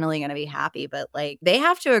I'm finally going to be happy. But like, they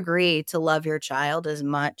have to agree to love your child as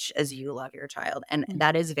much as you love your child. And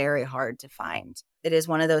that is very hard to find. It is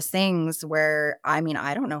one of those things where, I mean,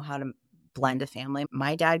 I don't know how to blend a family.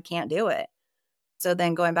 My dad can't do it. So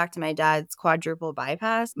then going back to my dad's quadruple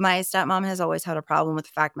bypass, my stepmom has always had a problem with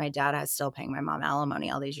the fact my dad is still paying my mom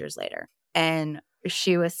alimony all these years later. And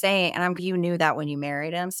she was saying, and you knew that when you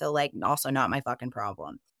married him. So like, also not my fucking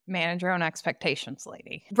problem. Manage your own expectations,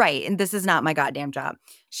 lady. Right. And this is not my goddamn job.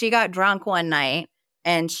 She got drunk one night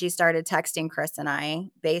and she started texting Chris and I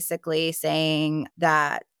basically saying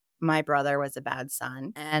that my brother was a bad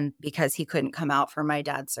son. And because he couldn't come out for my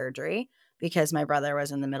dad's surgery, because my brother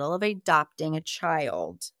was in the middle of adopting a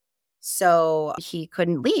child. So he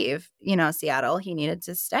couldn't leave, Seattle. He needed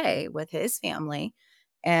to stay with his family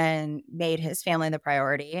and made his family the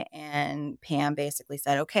priority. And Pam basically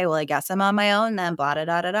said, okay, well, I guess I'm on my own then, blah, da,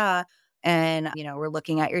 da, da, da. And, we're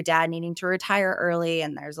looking at your dad needing to retire early.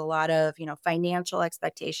 And there's a lot of, financial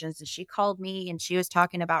expectations. And she called me and she was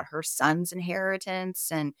talking about her son's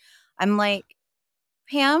inheritance. And I'm like,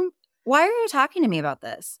 Pam, why are you talking to me about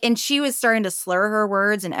this? And she was starting to slur her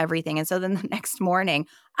words and everything. And so then the next morning,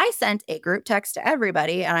 I sent a group text to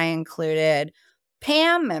everybody and I included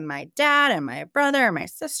Pam and my dad and my brother and my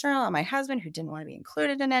sister-in-law and my husband, who didn't want to be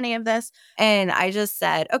included in any of this. And I just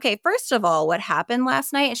said, okay, first of all, what happened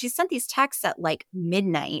last night? And she sent these texts at like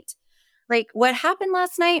midnight. Like, what happened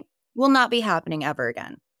last night will not be happening ever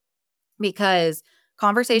again, because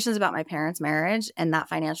conversations about my parents' marriage and that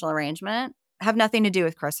financial arrangement have nothing to do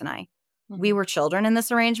with Chris and I. We were children in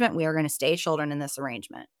this arrangement. We are going to stay children in this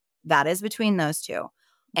arrangement. That is between those two.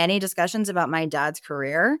 Any discussions about my dad's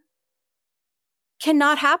career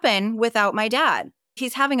cannot happen without my dad.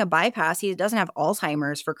 He's having a bypass. He doesn't have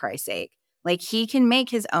Alzheimer's, for Christ's sake. Like, he can make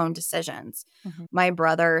his own decisions. Mhm. My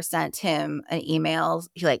brother sent him an email.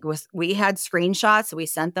 We had screenshots. We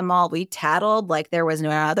sent them all. We tattled like there was no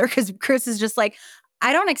other, because Chris is just like,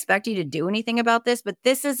 I don't expect you to do anything about this, but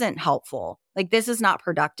this isn't helpful. Like, this is not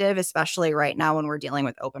productive, especially right now when we're dealing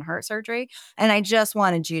with open heart surgery. And I just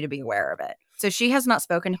wanted you to be aware of it. So she has not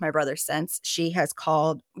spoken to my brother since. She has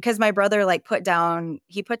called because my brother put down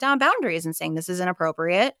boundaries and saying, this is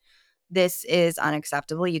inappropriate. This is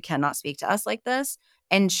unacceptable. You cannot speak to us like this.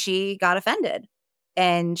 And she got offended,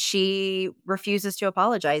 and she refuses to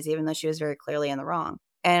apologize, even though she was very clearly in the wrong.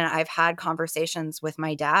 And I've had conversations with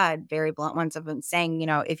my dad, very blunt ones, of him saying,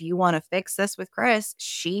 if you want to fix this with Chris,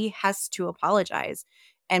 she has to apologize.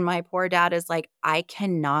 And my poor dad is like, I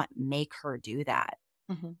cannot make her do that.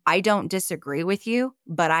 Mhm. I don't disagree with you,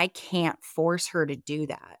 but I can't force her to do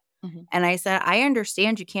that. Mhm. And I said, I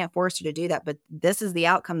understand you can't force her to do that, but this is the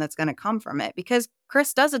outcome that's going to come from it, because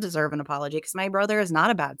Chris doesn't deserve an apology, because my brother is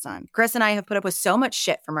not a bad son. Chris and I have put up with so much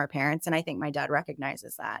shit from our parents, and I think my dad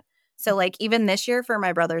recognizes that. So even this year for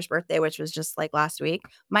my brother's birthday, which was just last week,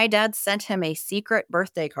 my dad sent him a secret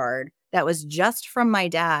birthday card that was just from my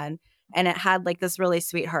dad. And it had this really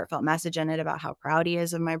sweet, heartfelt message in it about how proud he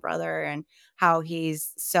is of my brother and how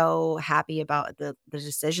he's so happy about the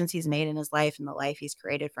decisions he's made in his life and the life he's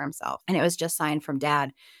created for himself. And it was just signed from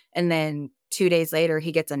dad. And then 2 days later,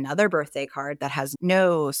 he gets another birthday card that has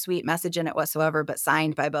no sweet message in it whatsoever, but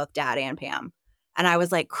signed by both dad and Pam. And I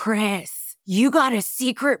was like, Chris, you got a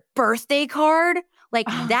secret birthday card?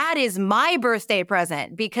 That is my birthday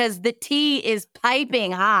present, because the tea is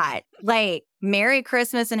piping hot. Merry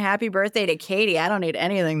Christmas and happy birthday to Kaity. I don't need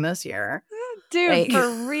anything this year. Dude,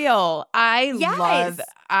 for real. Yes.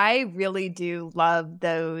 I really do love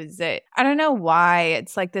those. I don't know why.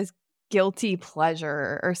 It's this guilty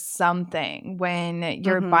pleasure or something when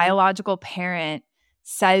your biological parent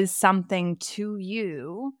says something to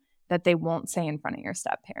you that they won't say in front of your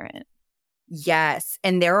step parent. Yes.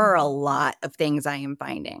 And there are a lot of things I am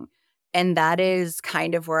finding. And that is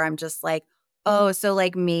kind of where I'm just like, oh, so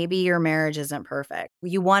maybe your marriage isn't perfect.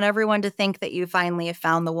 You want everyone to think that you finally have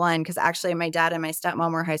found the one. Because actually, my dad and my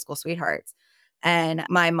stepmom were high school sweethearts. And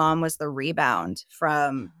my mom was the rebound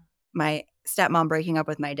from my stepmom breaking up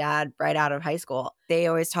with my dad right out of high school. They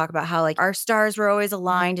always talk about how our stars were always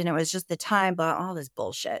aligned and it was just the time, but all this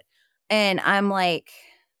bullshit. And I'm like,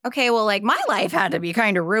 okay, well, my life had to be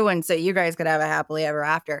kind of ruined so you guys could have a happily ever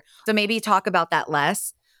after. So maybe talk about that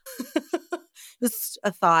less. Just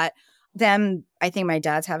a thought. Then I think my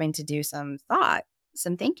dad's having to do some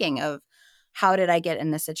thinking of, how did I get in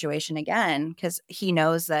this situation again? Because he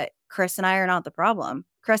knows that Chris and I are not the problem.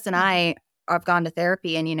 Chris and I have gone to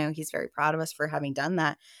therapy, and, he's very proud of us for having done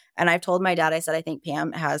that. And I've told my dad, I said, I think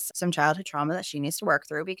Pam has some childhood trauma that she needs to work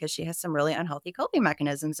through, because she has some really unhealthy coping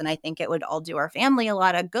mechanisms. And I think it would all do our family a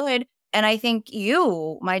lot of good. And I think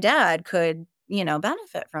you, my dad, could,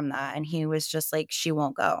 benefit from that. And he was just like, she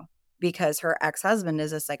won't go, because her ex-husband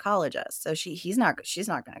is a psychologist. So she's not going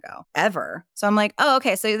to go ever. So I'm like, oh,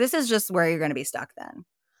 okay. So this is just where you're going to be stuck then.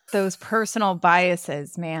 Those personal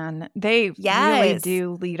biases, man, they really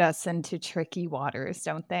do lead us into tricky waters,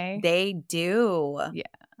 don't they? They do. Yeah.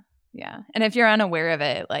 Yeah. And if you're unaware of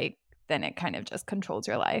it, then it kind of just controls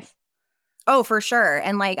your life. Oh, for sure.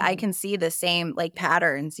 And I can see the same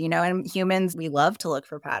patterns, and humans, we love to look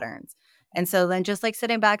for patterns. And so then just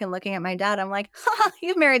sitting back and looking at my dad, I'm like,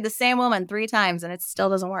 you've married the same woman 3 times and it still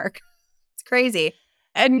doesn't work. It's crazy.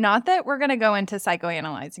 And not that we're going to go into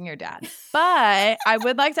psychoanalyzing your dad, but I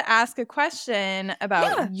would like to ask a question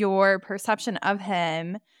about your perception of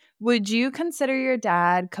him. Would you consider your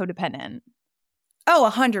dad codependent? Oh,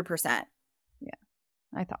 100%. Yeah,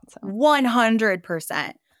 I thought so.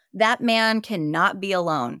 100%. That man cannot be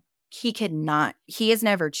alone. He cannot. He has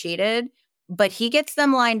never cheated, but he gets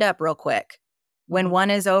them lined up real quick. When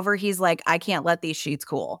one is over, he's like, I can't let these sheets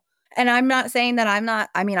cool. And I'm not saying that I'm not.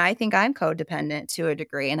 I mean, I think I'm codependent to a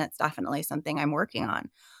degree, and it's definitely something I'm working on.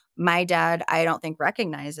 My dad, I don't think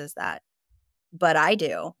recognizes that, but I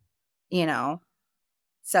do,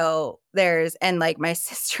 So and my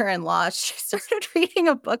sister-in-law, she started reading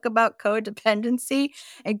a book about codependency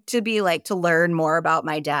and to learn more about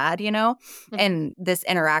my dad, and this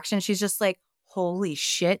interaction. She's just like, holy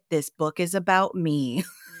shit, this book is about me.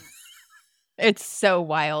 It's so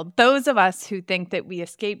wild. Those of us who think that we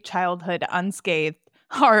escaped childhood unscathed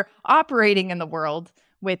are operating in the world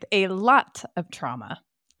with a lot of trauma.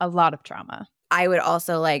 A lot of trauma. I would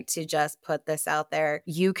also like to just put this out there.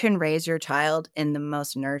 You can raise your child in the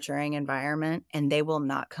most nurturing environment and they will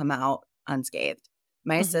not come out unscathed.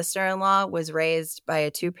 My Mhm. sister-in-law was raised by a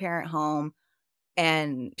two-parent home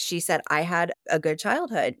and she said, I had a good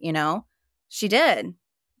childhood, you know? She did.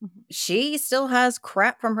 Mhm. She still has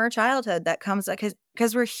crap from her childhood that comes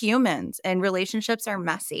because we're humans and relationships are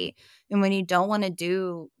messy. And when you don't want to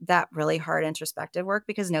do that really hard introspective work,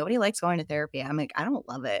 because nobody likes going to therapy, I'm like, I don't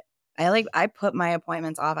love it. I put my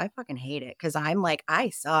appointments off. I fucking hate it because I'm like, I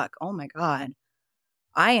suck. Oh my God.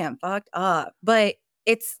 I am fucked up. But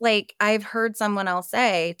it's like I've heard someone else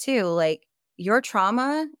say too, like, your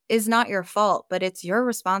trauma is not your fault, but it's your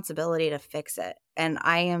responsibility to fix it. And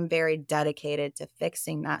I am very dedicated to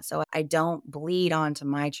fixing that so I don't bleed onto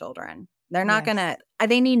my children. They're not Yes. gonna,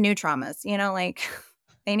 they need new traumas, you know, like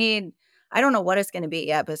they need, I don't know what it's gonna be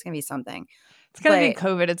yet, but it's gonna be something. It's gonna be But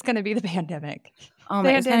COVID, it's gonna be the pandemic. oh They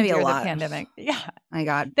my, had it's to gonna be a endure the lot. pandemic. Yeah. My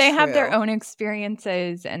God, They have their true. own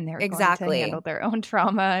experiences, and they're going to Exactly. handle their own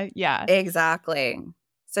trauma. Yeah. Exactly.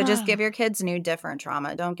 So just give your kids new, different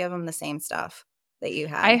trauma. Don't give them the same stuff that you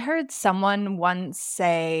I had. heard someone once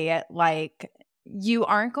say, like, you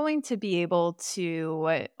aren't going to be able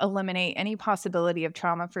to eliminate any possibility of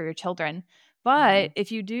trauma for your children. But Mhm.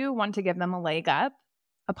 if you do want to give them a leg up,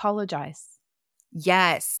 apologize.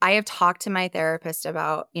 Yes. I have talked to my therapist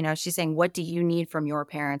about, she's saying, what do you need from your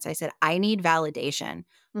parents? I said, I need validation.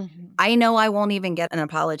 Mhm. I know I won't even get an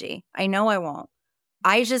apology. I know I won't.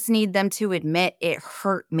 I just need them to admit it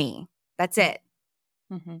hurt me. That's Mhm. it.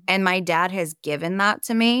 Mhm. And my dad has given that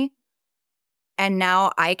to me. And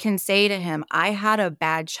now I can say to him, I had a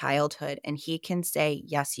bad childhood. And he can say,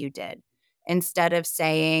 yes, you did. Instead of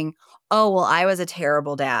saying, oh, well, I was a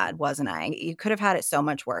terrible dad, wasn't I? You could have had it so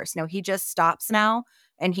much worse. No, he just stops now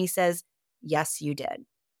and he says, yes, you did.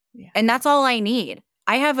 Yeah. And that's all I need.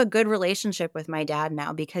 I have a good relationship with my dad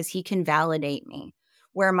now because he can validate me.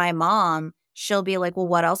 Where my mom, she'll be like, well,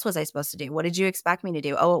 what else was I supposed to do? What did you expect me to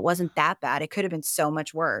do? Oh, it wasn't that bad. It could have been so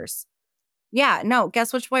much worse. Yeah, no,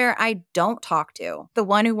 guess which player I don't talk to? The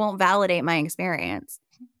one who won't validate my experience.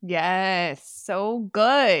 Yes. So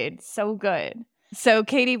good. So good. So,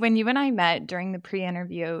 Katie, when you and I met during the pre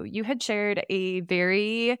interview, you had shared a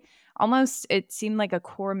very almost, it seemed like a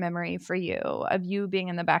core memory for you of you being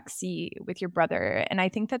in the back seat with your brother. And I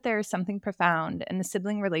think that there is something profound in the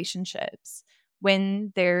sibling relationships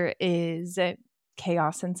when there is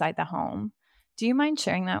chaos inside the home. Do you mind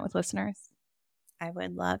sharing that with listeners? I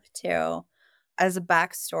would love to. As a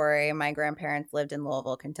backstory, my grandparents lived in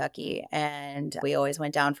Louisville, Kentucky, and we always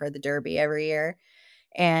went down for the Derby every year.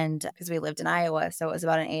 And because we lived in Iowa, so it was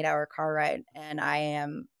about an 8-hour car ride. And I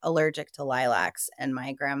am allergic to lilacs, and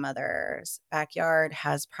my grandmother's backyard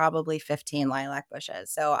has probably 15 lilac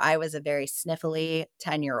bushes. So I was a very sniffly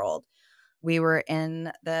 10-year-old. We were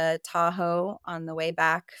in the Tahoe on the way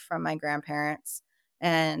back from my grandparents.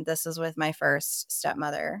 And this was with my first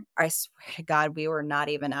stepmother. I swear to God, we were not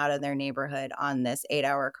even out of their neighborhood on this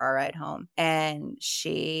 8-hour car ride home. And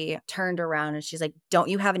she turned around and she's like, don't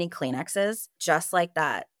you have any Kleenexes? Just like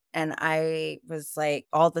that. And I was like,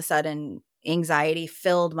 all of a sudden, anxiety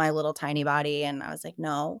filled my little tiny body. And I was like,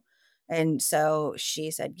 no. And so she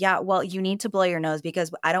said, yeah, well, you need to blow your nose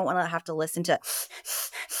because I don't want to have to listen to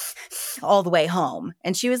all the way home.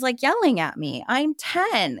 And she was like yelling at me, I'm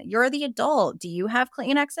 10. You're the adult. Do you have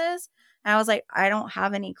Kleenexes? And I was like, I don't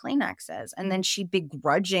have any Kleenexes. And then she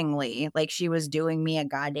begrudgingly, like she was doing me a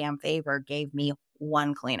goddamn favor, gave me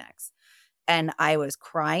one Kleenex. And I was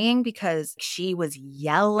crying because she was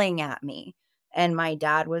yelling at me. And my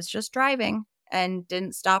dad was just driving and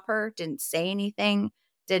didn't stop her, didn't say anything,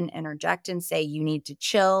 didn't interject and say, you need to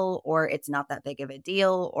chill, or it's not that big of a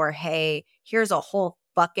deal, or hey, here's a whole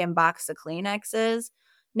fucking box of Kleenexes.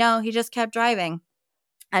 No, he just kept driving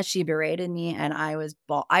as she berated me. And I was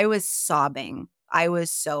sobbing. I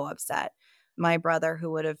was so upset. My brother,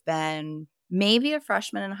 who would have been maybe a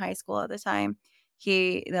freshman in high school at the time,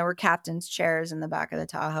 there were captain's chairs in the back of the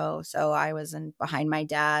Tahoe. So I was in behind my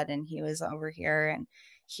dad and he was over here and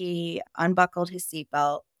he unbuckled his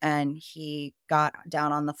seatbelt and he got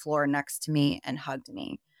down on the floor next to me and hugged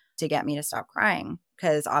me to get me to stop crying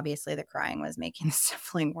because obviously the crying was making the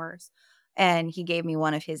sibling worse. And he gave me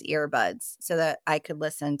one of his earbuds so that I could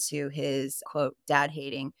listen to his quote dad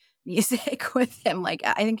hating music with him. Like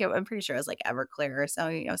I'm pretty sure it was like Everclear or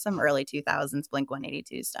so, some early 2000s Blink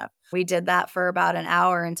 182 stuff. We did that for about an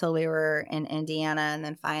hour until we were in Indiana. And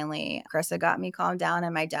then finally, Krista got me calmed down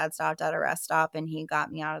and my dad stopped at a rest stop and he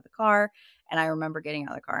got me out of the car. And I remember getting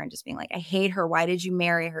out of the car and just being like, I hate her. Why did you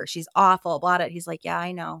marry her? She's awful. Blah, blah. He's like, yeah,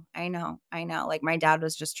 I know. Like my dad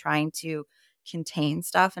was just trying to contain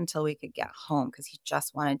stuff until we could get home because he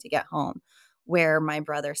just wanted to get home. Where my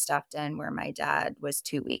brother stepped in, where my dad was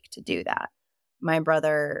too weak to do that. My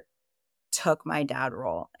brother took my dad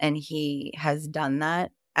role, and he has done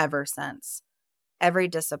that ever since. Every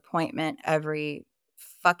disappointment, every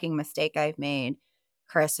fucking mistake I've made,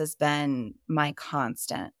 Chris has been my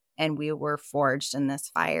constant, and we were forged in this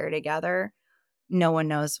fire together. No one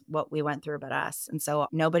knows what we went through but us. And so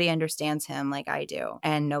nobody understands him like I do,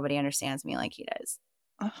 and nobody understands me like he does.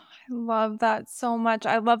 Oh, I love that so much.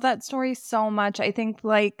 I love that story so much. I think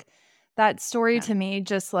like that story to me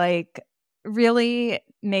just like really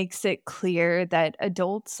makes it clear that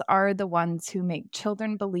adults are the ones who make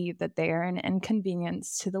children believe that they are an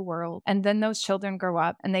inconvenience to the world. And then those children grow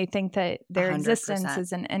up and they think that their 100%. existence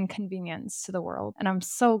is an inconvenience to the world. And I'm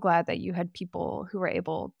so glad that you had people who were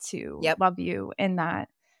able to love you in that.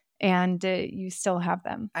 And you still have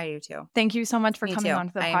them. I do too. Thank you so much for coming on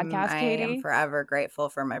to the podcast, Kaity. I am forever grateful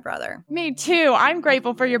for my brother. Me too. I'm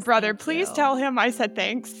grateful for your brother. Please tell him I said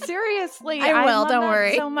thanks. Seriously. I will. Don't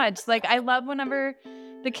worry. So much. Like, I love whenever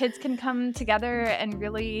the kids can come together and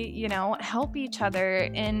really, you know, help each other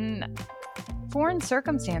in foreign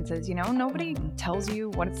circumstances. You know, nobody tells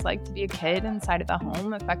you what it's like to be a kid inside of the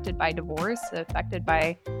home affected by divorce, affected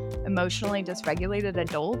by emotionally dysregulated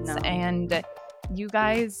adults. No. And you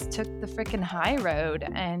guys took the freaking high road,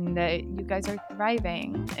 and you guys are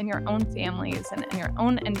thriving in your own families and in your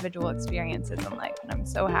own individual experiences in life. And I'm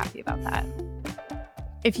so happy about that.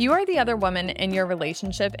 If you are the other woman in your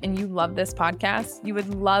relationship and you love this podcast, you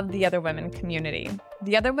would love the Other Women community.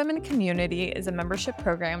 The Other Women community is a membership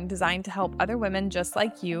program designed to help other women just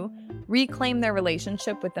like you reclaim their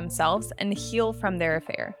relationship with themselves and heal from their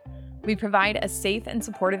affair. We provide a safe and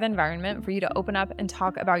supportive environment for you to open up and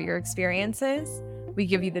talk about your experiences. We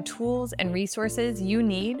give you the tools and resources you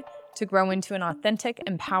need to grow into an authentic,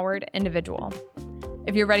 empowered individual.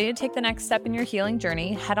 If you're ready to take the next step in your healing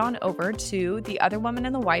journey, head on over to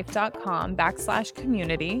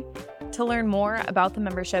theotherwomanandthewife.com/community to learn more about the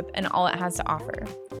membership and all it has to offer.